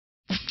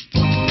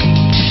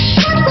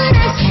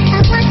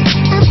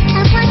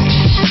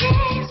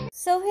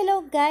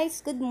Hello guys,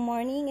 good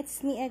morning.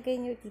 It's me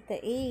again, your Tita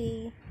A.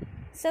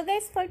 So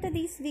guys, for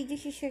today's video,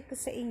 share ko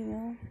sa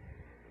inyo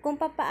kung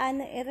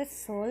paano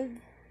i-resolve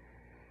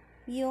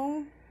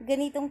yung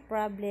ganitong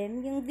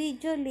problem, yung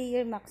video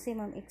layer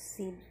maximum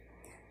exceed.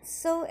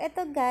 So,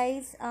 eto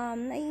guys,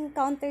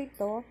 na-encounter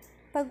to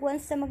pag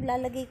once na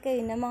maglalagay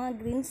kayo ng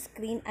mga green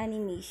screen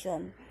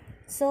animation.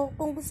 So,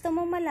 kung gusto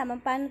mo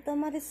malaman paano to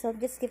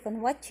ma-resolve, just keep on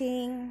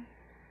watching.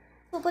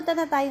 Pupunta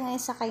na tayo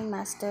ngayon sa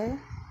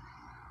KineMaster.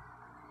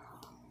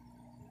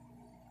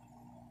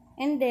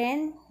 And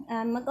then,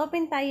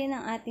 mag-open tayo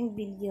ng ating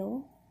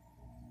video.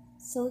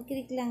 So,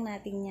 click lang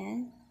natin yan.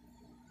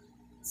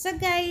 So,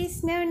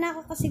 guys, meron na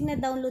ako kasi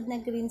na-download na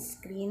green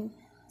screen.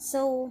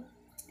 So,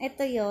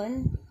 ito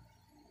yon.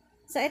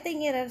 So, ito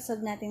yung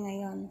i-resolve natin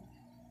ngayon.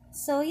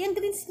 So, yung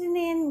green screen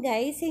na yan,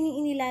 guys, yan yung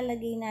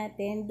inilalagay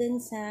natin dun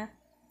sa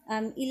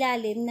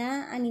ilalim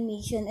na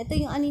animation. Ito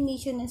yung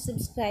animation ng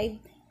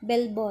subscribe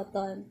bell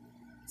button.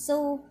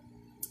 So,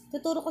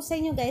 tuturo ko sa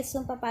inyo, guys,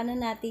 kung paano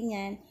natin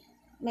yan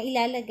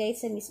mailalagay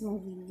sa mismong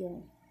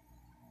video.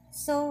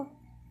 So,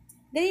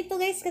 ganito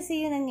guys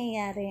kasi yun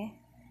nangyayari.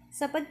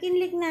 Sa pag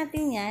kinlik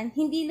natin yan,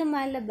 hindi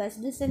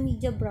lumalabas dun sa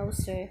media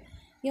browser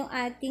yung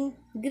ating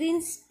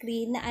green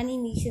screen na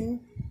animation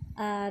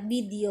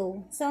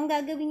video. So, ang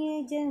gagawin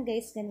nyo dyan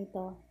guys,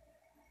 ganito.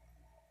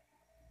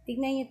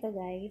 Tignan nyo to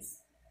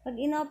guys. Pag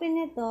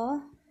in-open nyo to,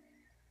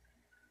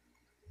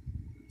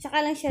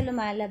 tsaka lang siya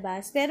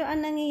lumalabas. Pero ang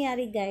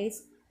nangyayari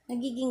guys,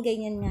 nagiging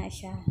ganyan nga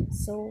siya.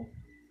 So,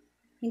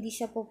 hindi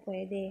siya po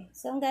pwede.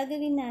 So, ang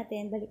gagawin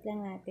natin, balik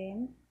lang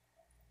natin.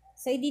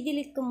 So,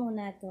 i-delete ko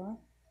muna to.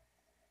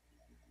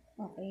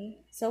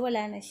 Okay. So,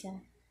 wala na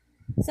siya.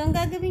 So, ang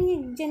gagawin nyo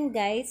dyan,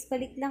 guys,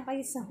 balik lang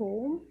kayo sa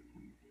home.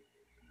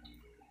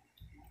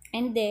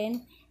 And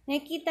then,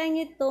 nakikita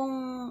nyo itong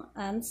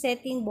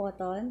setting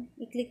button.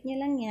 I-click nyo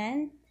lang yan.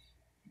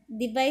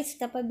 Device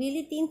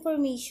capability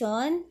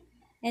information.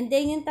 And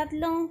then, yung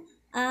tatlong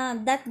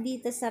dot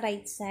dito sa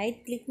right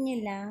side, click nyo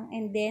lang.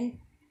 And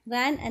then,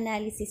 run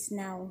analysis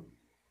now.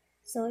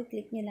 So,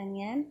 click nyo lang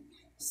yan.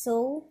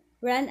 So,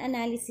 run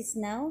analysis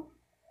now.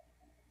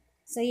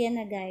 So, yan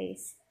na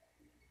guys.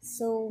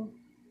 So,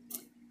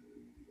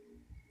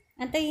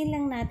 antayin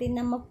lang natin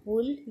na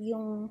ma-pull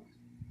yung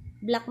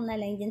black na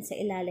line dyan sa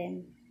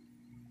ilalim.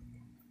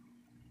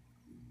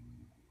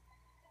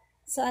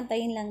 So,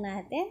 antayin lang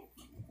natin.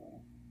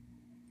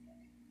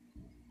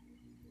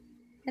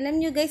 Alam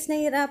nyo guys,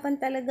 nahirapan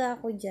talaga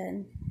ako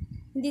dyan.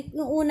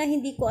 Yung una,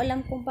 hindi ko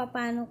alam kung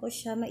paano ko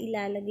siya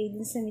mailalagay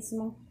din sa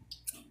mismong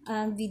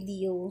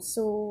video.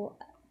 So,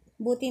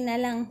 buti na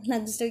lang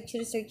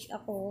nag-search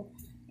ako.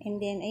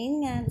 And then,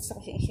 ayun nga, gusto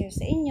ko siya i-share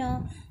sa inyo.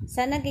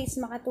 Sana guys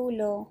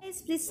makatulong.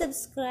 Guys, please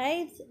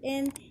subscribe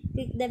and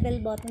click the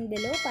bell button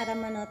below para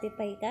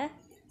ma-notify ka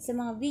sa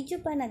mga video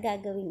pa na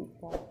gagawin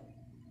ko.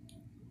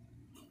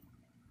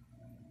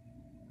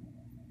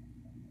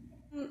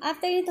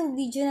 After itong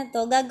video na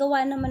to,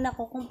 gagawa naman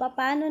ako kung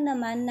paano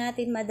naman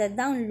natin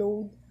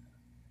mada-download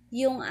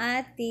yung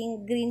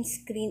ating green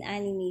screen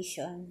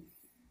animation.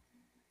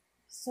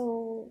 So,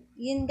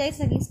 yun guys,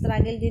 naging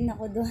struggle din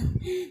ako doon.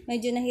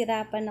 Medyo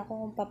nahirapan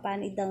ako kung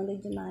paano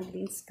i-download yung mga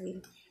green screen.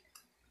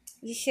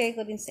 I-share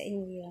ko din sa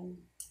inyo yun.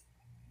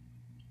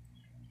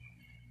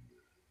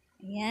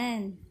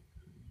 Ayan.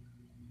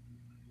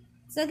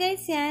 So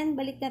guys, yan.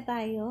 Balik na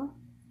tayo.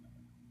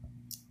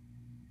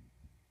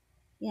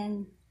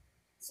 Yan.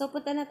 So,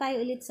 punta na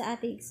tayo ulit sa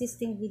ating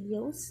existing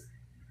videos.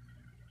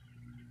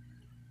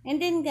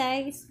 And then,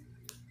 guys,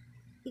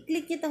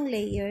 i-click nyo itong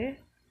layer.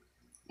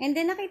 And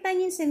then, nakita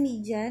nyo sa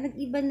media,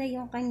 nag-iba na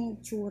yung kanyang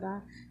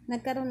tsura.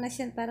 Nagkaroon na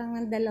siya parang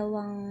ng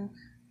dalawang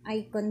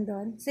icon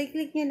doon. So,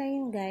 i-click nyo lang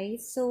yung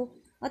guys. So,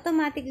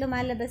 automatic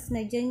lumalabas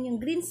na dyan yung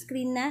green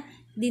screen na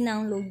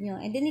dinownload nyo.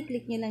 And then,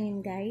 i-click nyo lang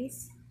yung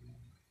guys.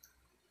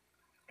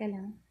 Teka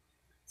lang.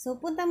 So,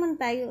 punta muna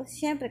tayo.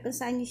 Siyempre, kung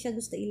saan nyo siya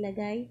gusto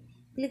ilagay.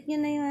 Click nyo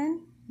na yun.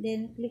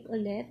 Then, click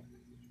ulit.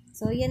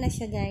 So, yan na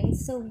siya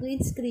guys. So,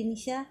 green screen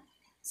siya.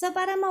 So,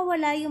 para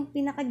mawala yung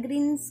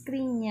pinaka-green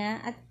screen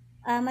niya at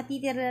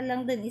matitira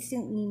lang dun is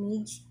yung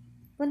image,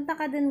 punta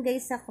ka dun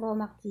guys sa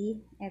chroma key.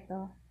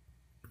 Eto.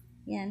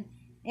 Yan.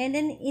 And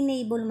then,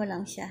 enable mo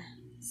lang siya.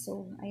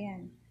 So,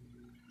 ayan.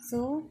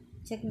 So,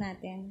 check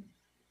natin.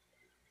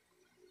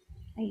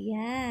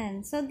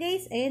 Ayan. So,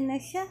 guys, ayan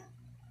na siya.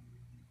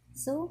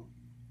 So,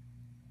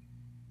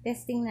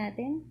 testing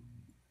natin.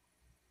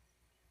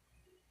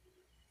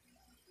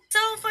 So,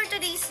 for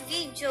today's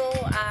video,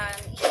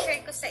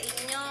 i-share ko sa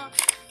inyo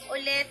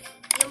ulit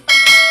yung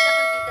pagbisita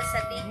ko dito sa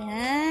link. And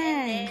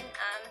then,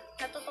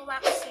 natutuwa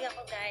kasi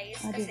ako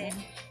guys kasi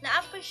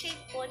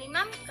na-appreciate po ni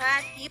Ma'am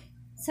Kat.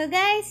 So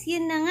guys,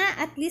 yun na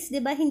nga. At least,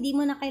 diba, hindi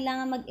mo na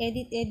kailangan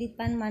mag-edit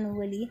pa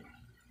manually.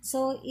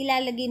 So,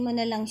 ilalagay mo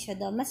na lang siya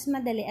doon. Mas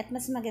madali at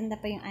mas maganda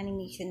pa yung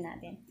animation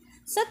natin.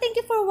 So, thank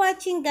you for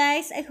watching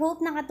guys. I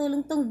hope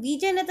nakatulong tong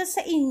video na to sa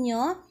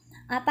inyo.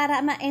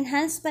 Para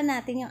ma-enhance pa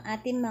natin yung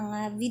ating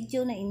mga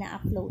video na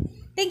ina-upload.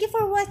 Thank you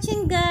for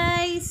watching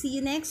guys. See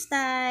you next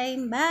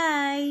time.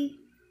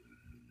 Bye!